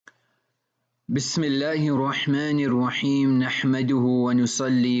بسم الله الرحمن الرحيم نحمده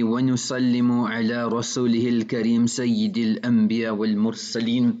ونصلي ونسلم على رسوله الكريم سيد الأنبياء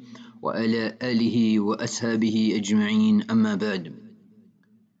والمرسلين وعلى آله وأصحابه أجمعين أما بعد.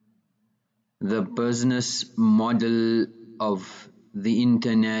 The business model of the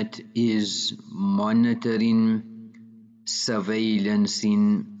internet is monitoring,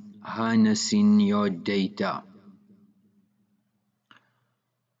 surveillancing, harnessing your data.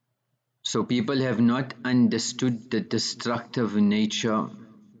 So people have not understood the destructive nature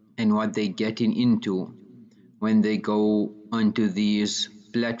and what they're getting into when they go onto these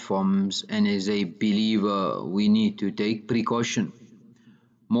platforms, and as a believer we need to take precaution.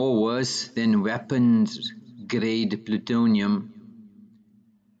 More worse than weapons grade plutonium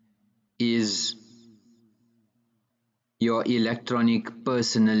is your electronic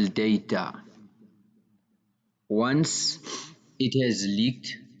personal data. Once it has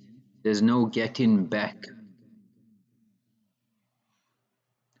leaked, there's no getting back.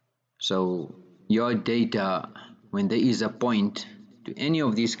 So your data, when there is a point to any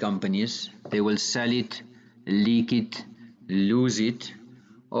of these companies, they will sell it, leak it, lose it,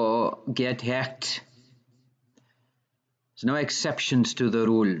 or get hacked. There's no exceptions to the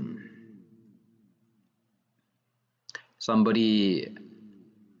rule. Somebody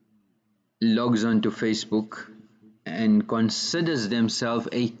logs onto Facebook and considers themselves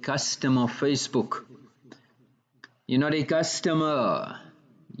a customer of Facebook. You're not a customer,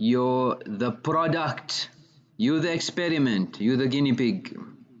 you're the product, you're the experiment, you're the guinea pig.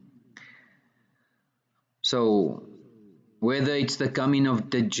 So whether it's the coming of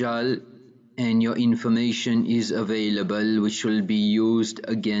Dajjal and your information is available which will be used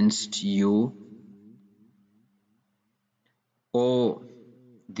against you, or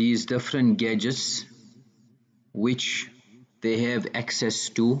these different gadgets which they have access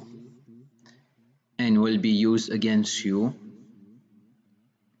to and will be used against you,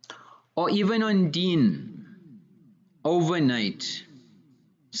 or even on deen, overnight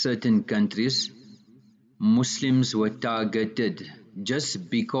certain countries Muslims were targeted just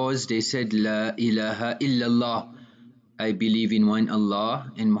because they said La ilaha illallah, I believe in one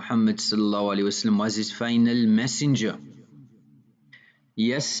Allah and Muhammad sallallahu alaihi wasallam was his final messenger.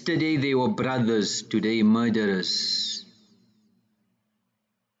 Yesterday they were brothers, today murderers.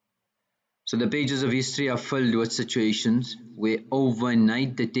 So the pages of history are filled with situations where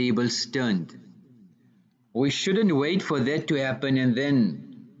overnight the tables turned. We shouldn't wait for that to happen and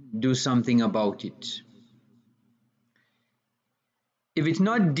then do something about it. If it's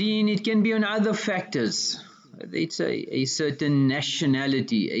not deen, it can be on other factors. It's a certain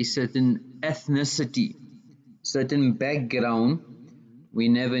nationality, a certain ethnicity, certain background. We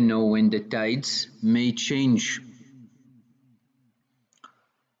never know when the tides may change.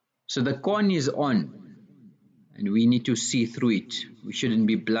 So the con is on and we need to see through it. We shouldn't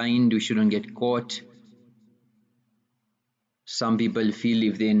be blind, we shouldn't get caught. Some people feel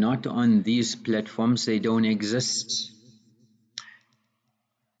if they're not on these platforms, they don't exist.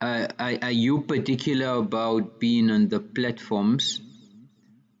 Are you particular about being on the platforms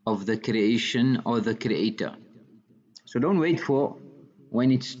of the creation or the creator? So don't wait for when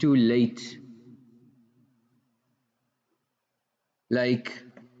it's too late. Like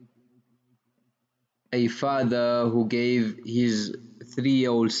a father who gave his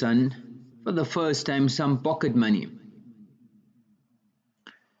 3-year-old son for the first time some pocket money.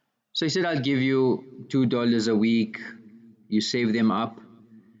 So he said, I'll give you $2 a week, you save them up.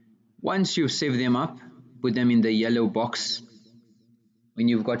 Once you've saved them up, put them in the yellow box. When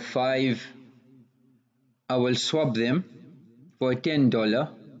you've got 5, I will swap them for $10.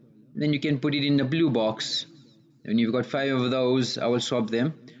 Then you can put it in the blue box. When you've got 5 of those, I will swap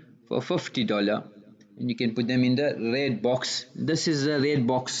them for $50. And you can put them in the red box. This is the red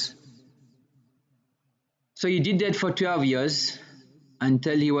box. So he did that for 12 years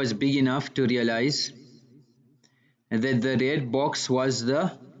until he was big enough to realize that the red box was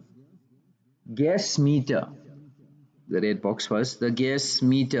the gas meter. The red box was the gas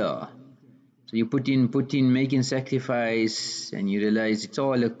meter. So you put in, making sacrifice, and you realize it's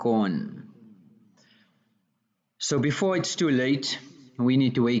all a con. So before it's too late, we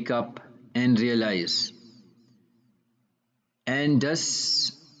need to wake up and realize. And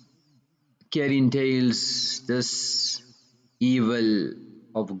this carrying tales, this evil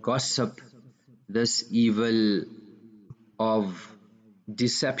of gossip, this evil of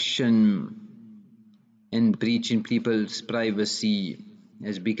deception and breaching people's privacy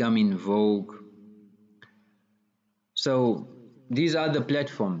has become in vogue. So these are the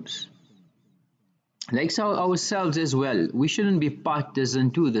platforms. Like ourselves as well, we shouldn't be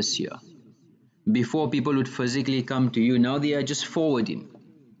partisan to this year. Before, people would physically come to you, now they are just forwarding,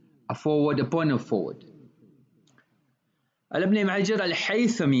 a forward upon a forward. Al-Ibn Hajar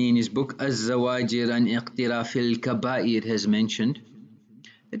al-Haythami in his book Az-Zawajir an Iqtiraf al-Kaba'ir has mentioned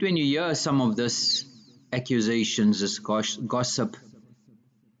that when you hear some of this accusations, this gossip,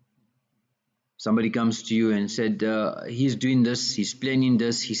 somebody comes to you and said, he's doing this, he's planning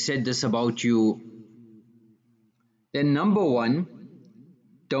this, he said this about you, then number one,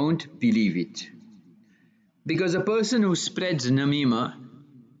 don't believe it. Because a person who spreads namima,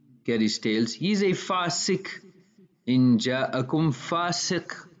 carries tales, he's a fasiq. In ja'akum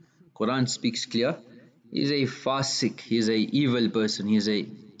fasiq, Quran speaks clear, he's a fasiq, he's a evil person, he's a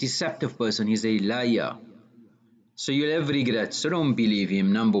deceptive person, he's a liar. So you'll have regrets, so don't believe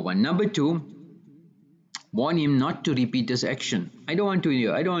him, number one. Number two, warn him not to repeat this action. I don't want to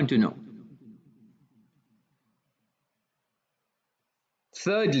hear, I don't want to know.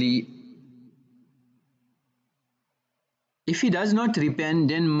 Thirdly, if he does not repent,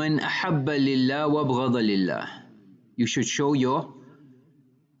 then man ahabba lillah wa abghada lillah. You should show your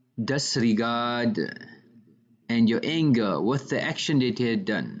disregard and your anger with the action that he had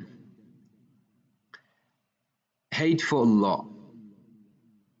done. Hate for Allah.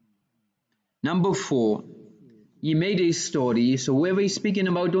 Number four, he made a story, so whoever he's speaking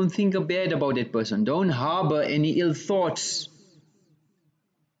about, don't think bad about that person. Don't harbor any ill thoughts.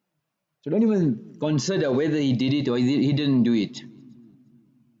 So don't even consider whether he did it or he didn't do it.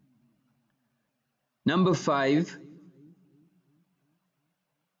 Number five,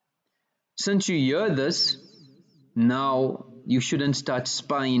 since you hear this, now you shouldn't start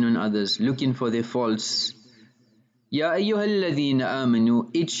spying on others, looking for their faults. يا أيها الذين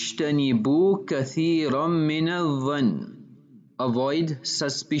آمنوا اجتنبوا كثيرا من الظن. Avoid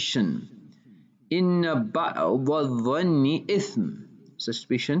suspicion. إن بعض الظن إثم.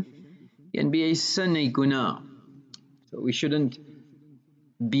 Suspicion can be a sin, a guna. So we shouldn't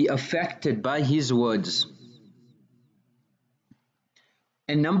be affected by his words.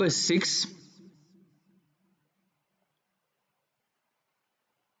 And number six,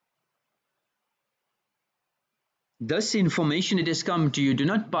 this information that has come to you, do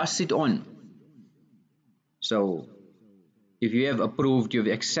not pass it on. So if you have approved, you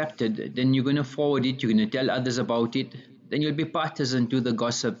have accepted, then you're going to forward it, you're going to tell others about it, then you'll be partisan to the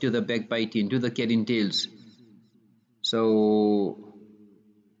gossip, to the backbiting, to the carrying tales. So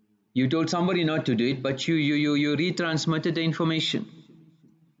you told somebody not to do it, but you retransmitted the information.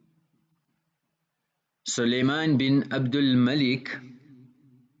 Suleiman ibn Abd al-Malik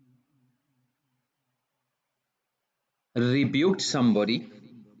rebuked somebody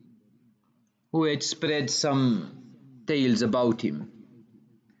who had spread some tales about him,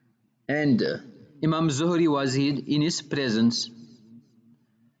 and Imam Zuhri was in his presence.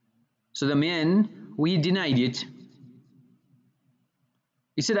 So the man, we denied it.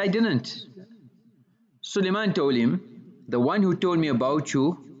 He said, I didn't. Suleiman told him, the one who told me about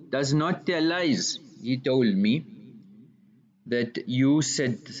you does not tell lies. He told me that you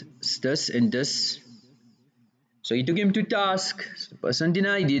said this and this. So he took him to task. The person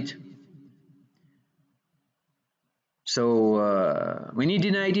denied it. So when he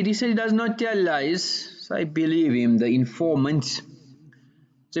denied it, he said he does not tell lies. So I believe him, the informant.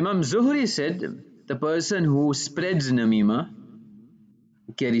 So Imam Zuhri said, the person who spreads namima,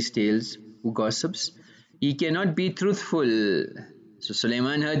 who carries tales, who gossips, he cannot be truthful. So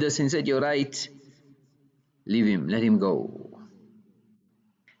Suleiman heard this and said, you're right, leave him, let him go.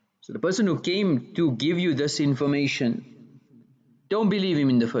 So the person who came to give you this information, don't believe him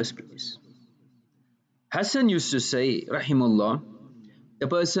in the first place. Hassan used to say, rahimullah, the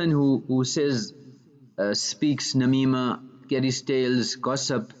person who says, speaks namima, carries tales,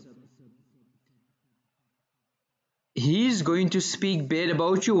 gossip, he's going to speak bad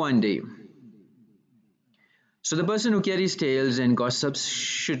about you one day. So the person who carries tales and gossips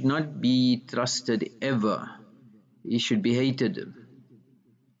should not be trusted ever. He should be hated,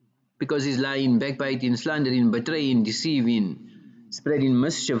 because he's lying, backbiting, slandering, betraying, deceiving, spreading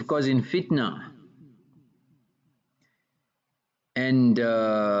mischief, causing fitna. And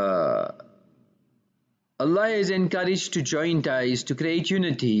Allah is encouraged to join ties, to create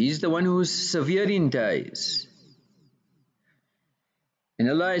unity. He's the one who's severing ties. And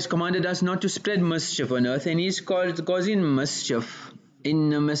Allah has commanded us not to spread mischief on earth, and He's causing mischief.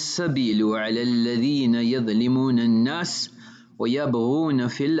 إِنَّمَا السَّبِيلُ عَلَى الَّذِينَ يَظْلِمُونَ النَّاسِ وَيَبْغُونَ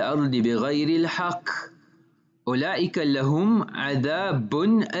فِي الْأَرْضِ بِغَيْرِ الْحَقِّ أُولَئِكَ لَهُمْ عَذَابٌ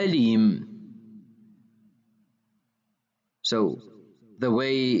أَلِيمٌ. So the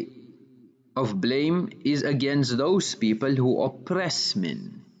way of blame is against those people who oppress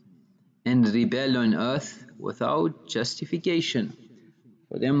men. and rebel on earth without justification.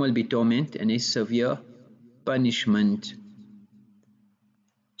 For them will be torment and a severe punishment.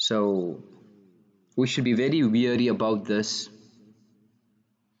 So we should be very wary about this.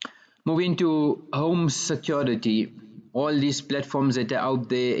 Moving to home security, all these platforms that are out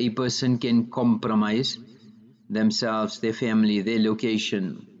there, a person can compromise themselves, their family, their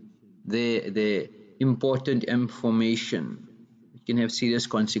location, their important information. It can have serious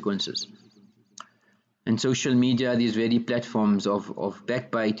consequences. And social media, these very platforms of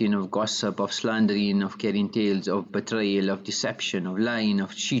backbiting, of gossip, of slandering, of carrying tales, of betrayal, of deception, of lying,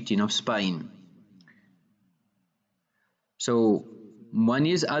 of cheating, of spying. So one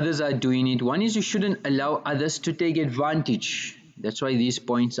is others are doing it. One is you shouldn't allow others to take advantage. That's why these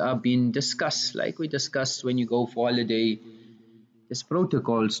points are being discussed. Like we discussed when you go for holiday, there's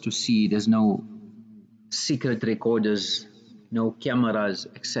protocols to see. There's no secret recorders, no cameras,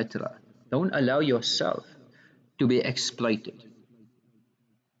 etc. Don't allow yourself to be exploited.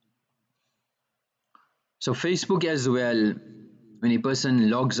 So Facebook as well, when a person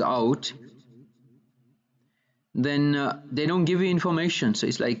logs out, then they don't give you information. So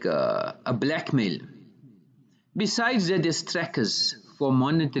it's like a blackmail. Besides that, there's trackers for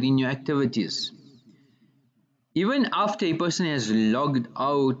monitoring your activities. Even after a person has logged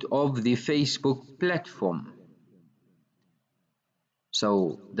out of the Facebook platform,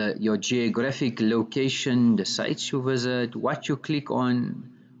 so your geographic location, the sites you visit, what you click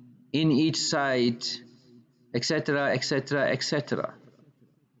on in each site, etc., etc., etc.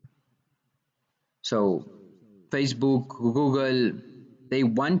 So Facebook, Google, they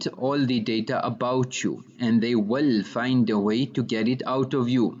want all the data about you, and they will find a way to get it out of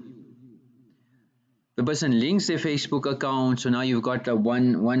you. The person links their Facebook account, so now you've got a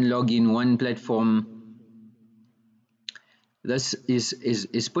one login, one platform. This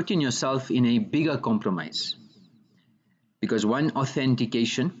is putting yourself in a bigger compromise, because one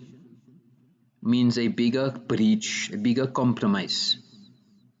authentication means a bigger breach, a bigger compromise.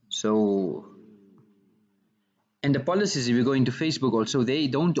 So, and the policies, if you go into Facebook also, they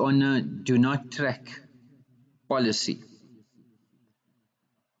don't honor do not track policy.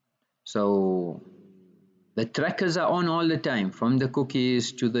 So the trackers are on all the time, from the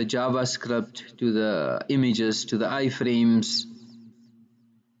cookies to the JavaScript to the images to the iframes,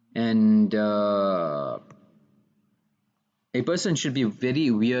 and a person should be very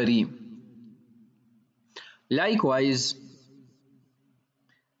wary. Likewise,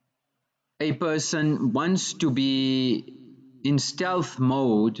 a person wants to be in stealth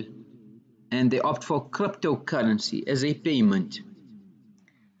mode and they opt for cryptocurrency as a payment.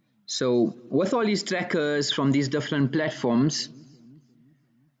 So with all these trackers from these different platforms,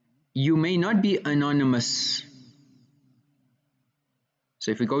 you may not be anonymous. So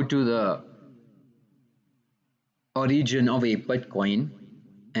if we go to the origin of a Bitcoin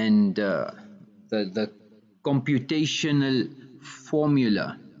and the computational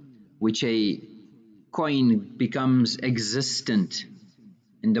formula which a coin becomes existent,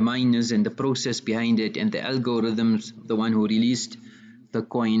 and the miners and the process behind it and the algorithms, the one who released the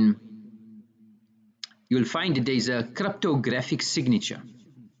coin, you'll find that there is a cryptographic signature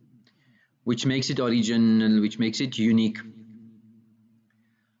which makes it original, which makes it unique.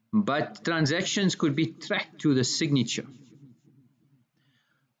 But transactions could be tracked to the signature.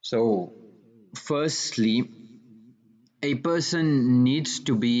 So firstly, a person needs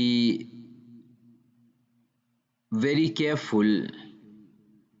to be very careful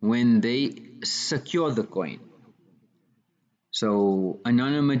when they secure the coin. So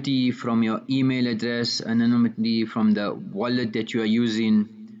anonymity from your email address, anonymity from the wallet that you are using,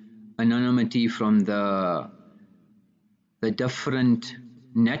 anonymity from the different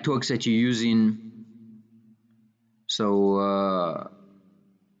networks that you're using. So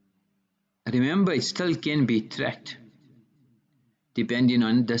remember, it still can be tracked depending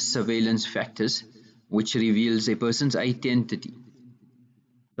on the surveillance factors which reveals a person's identity.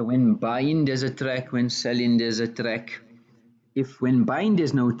 So when buying there's a track, when selling there's a track. If when buying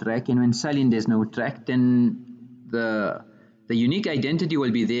there's no track and when selling there's no track, then the unique identity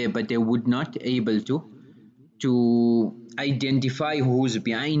will be there, but they would not able to identify who's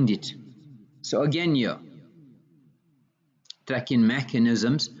behind it. So again here, tracking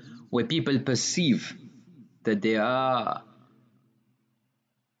mechanisms where people perceive that they are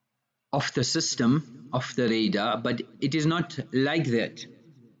off the system, off the radar, but it is not like that.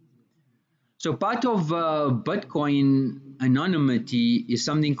 So part of Bitcoin anonymity is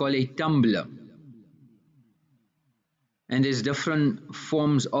something called a tumbler, and there's different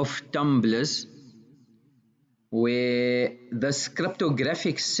forms of tumblers. where this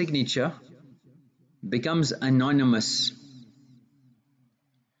cryptographic signature becomes anonymous.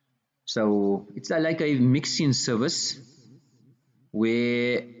 So it's like a mixing service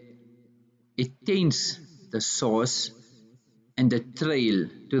where it taints the source and the trail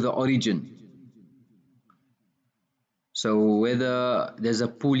to the origin. So whether there's a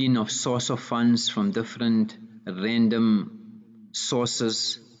pooling of source of funds from different random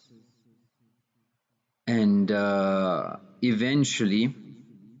sources, and eventually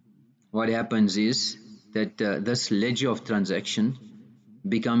what happens is that this ledger of transaction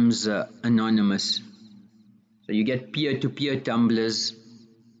becomes anonymous. So you get peer-to-peer tumblers.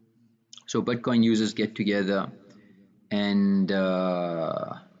 So Bitcoin users get together and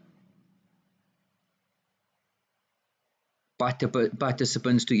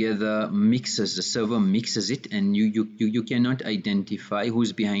participants together mixes, the server mixes it, and you cannot identify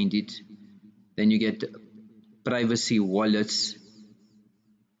who's behind it. Then you get privacy wallets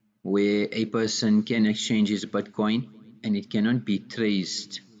where a person can exchange his Bitcoin and it cannot be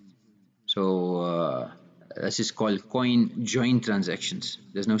traced. So this is called coin join transactions.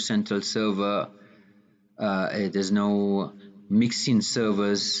 There's no central server, there's no mixing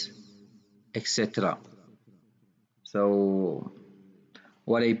servers, etc. So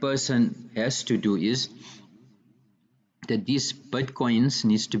what a person has to do is that these Bitcoins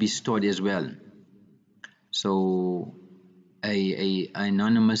needs to be stored as well. So a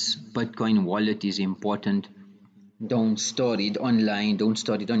anonymous Bitcoin wallet is important. Don't store it online, don't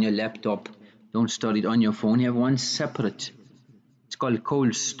store it on your laptop, don't store it on your phone. Have one separate. It's called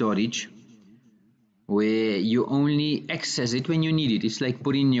cold storage, where you only access it when you need it. It's like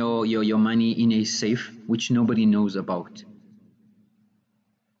putting your money in a safe which nobody knows about.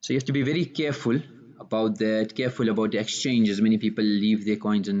 So you have to be very careful about that, careful about the exchanges. Many people leave their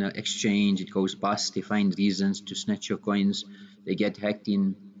coins in the exchange, it goes bust, they find reasons to snatch your coins, they get hacked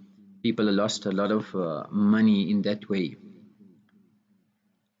in. People have lost a lot of money in that way.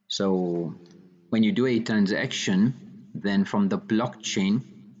 So when you do a transaction, then from the blockchain,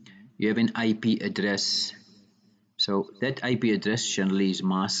 you have an IP address. So that IP address generally is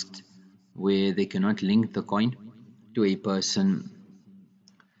masked, where they cannot link the coin to a person.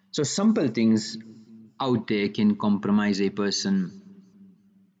 So simple things out there can compromise a person.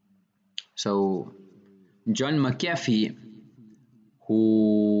 So John McAfee,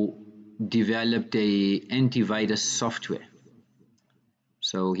 who developed a antivirus software,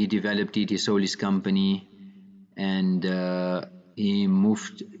 so he developed it, he sold his company, and he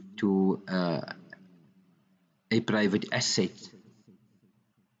moved to a private asset.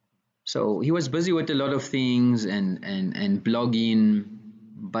 So he was busy with a lot of things and blogging,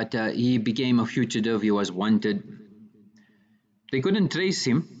 but he became a fugitive. He was wanted. They couldn't trace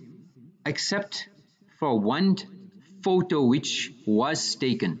him except for one photo which was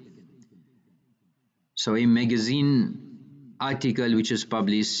taken. So a magazine article which was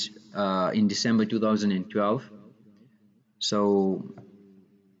published in December 2012. So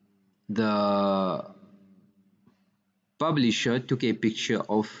the publisher took a picture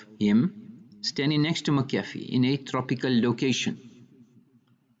of him standing next to McAfee in a tropical location.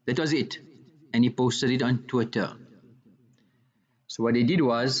 That was it, and he posted it on Twitter. So what they did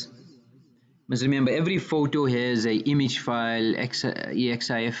was, must remember, every photo has a image file,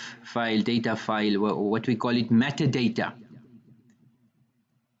 EXIF file, data file, what we call it metadata,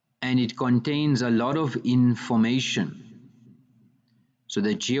 and it contains a lot of information. So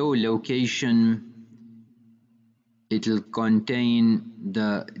the geolocation, it will contain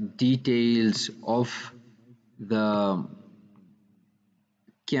the details of the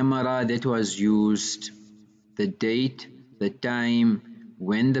camera that was used, the date, the time,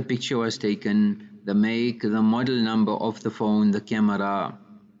 when the picture was taken, the make, the model number of the phone, the camera,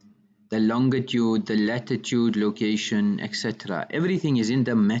 the longitude, the latitude, location, etc. Everything is in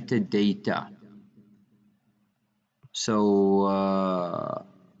the metadata. So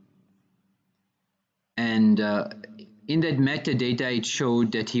in that metadata it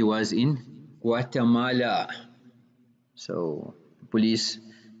showed that he was in Guatemala. So police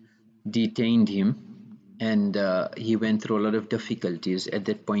detained him, and he went through a lot of difficulties at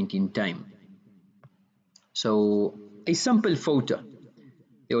that point in time. So a simple photo.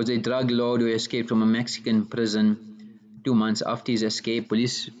 There was a drug lord who escaped from a Mexican prison. 2 months after his escape,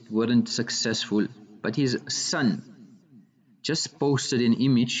 police weren't successful, but his son just posted an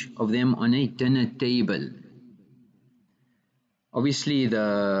image of them on a dinner table. Obviously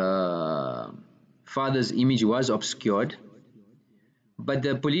the father's image was obscured, but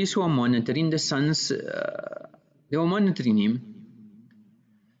the police were monitoring the sons, they were monitoring him.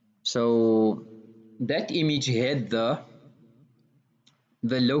 So that image had the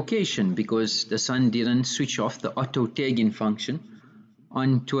location because the son didn't switch off the auto tagging function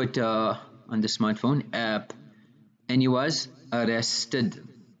on Twitter, on the smartphone app, and he was arrested.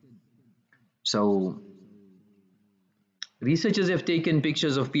 So researchers have taken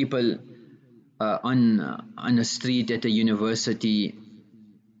pictures of people on a street at a university,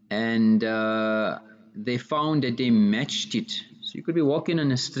 and they found that they matched it. So you could be walking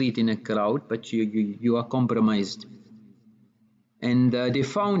on a street in a crowd, but you are compromised. And they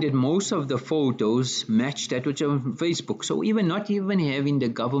found that most of the photos matched that which are on Facebook. So even not even having the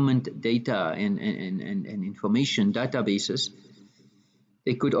government data and information databases,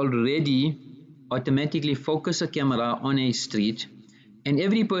 they could already automatically focus a camera on a street, and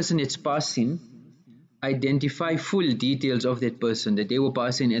every person that's passing identify full details of that person that they were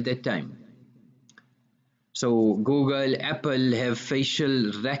passing at that time. So Google, Apple have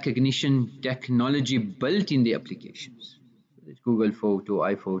facial recognition technology built in the applications. Google Photo,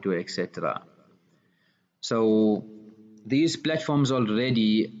 iPhoto, etc. So these platforms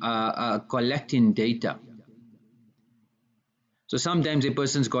already are collecting data. So sometimes a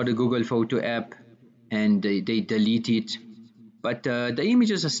person's got a Google Photo app and they delete it, but the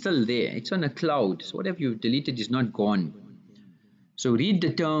images are still there. It's on a cloud. So whatever you've deleted is not gone. So read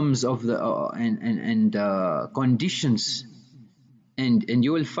the terms of the conditions, and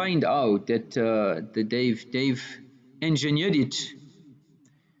you will find out that they've engineered it.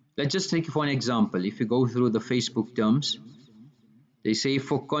 Let's just take for an example. If you go through the Facebook terms, they say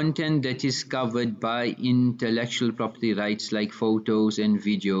for content that is covered by intellectual property rights like photos and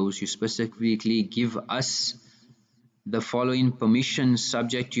videos, you specifically give us the following permissions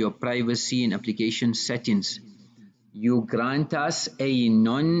subject to your privacy and application settings. You grant us a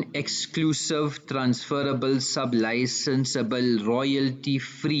non-exclusive, transferable, sub-licensable,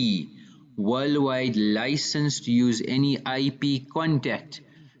 royalty-free, worldwide license to use any IP content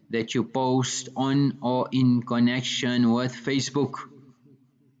that you post on or in connection with Facebook.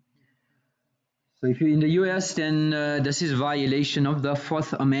 So if you're in the US, then this is violation of the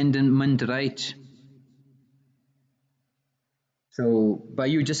Fourth Amendment right. So by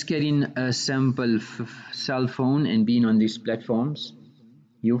you just getting a sample cell phone and being on these platforms,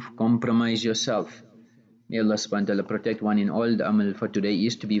 you've compromised yourself. May Allah subhanahu wa ta'ala protect one in all. The amal for today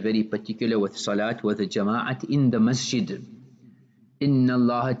is to be very particular with salat, with the jama'at in the masjid. Inna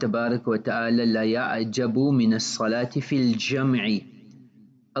Allah tabarak wa ta'ala la ya'jabu min as-salati fil jam'i.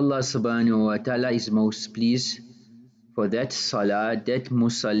 Allah subhanahu wa ta'ala is most pleased for that salat, that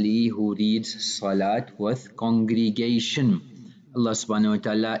musalli who reads salat with congregation. Allah subhanahu wa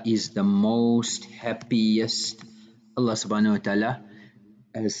ta'ala is the most happiest. Allah subhanahu wa ta'ala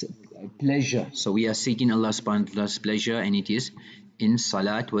has pleasure. So we are seeking Allah subhanahu wa ta'ala's pleasure, and it is in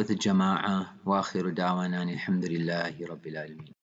salat with jama'ah. Wa akhiru da'wana alhamdulillahi rabbil alameen.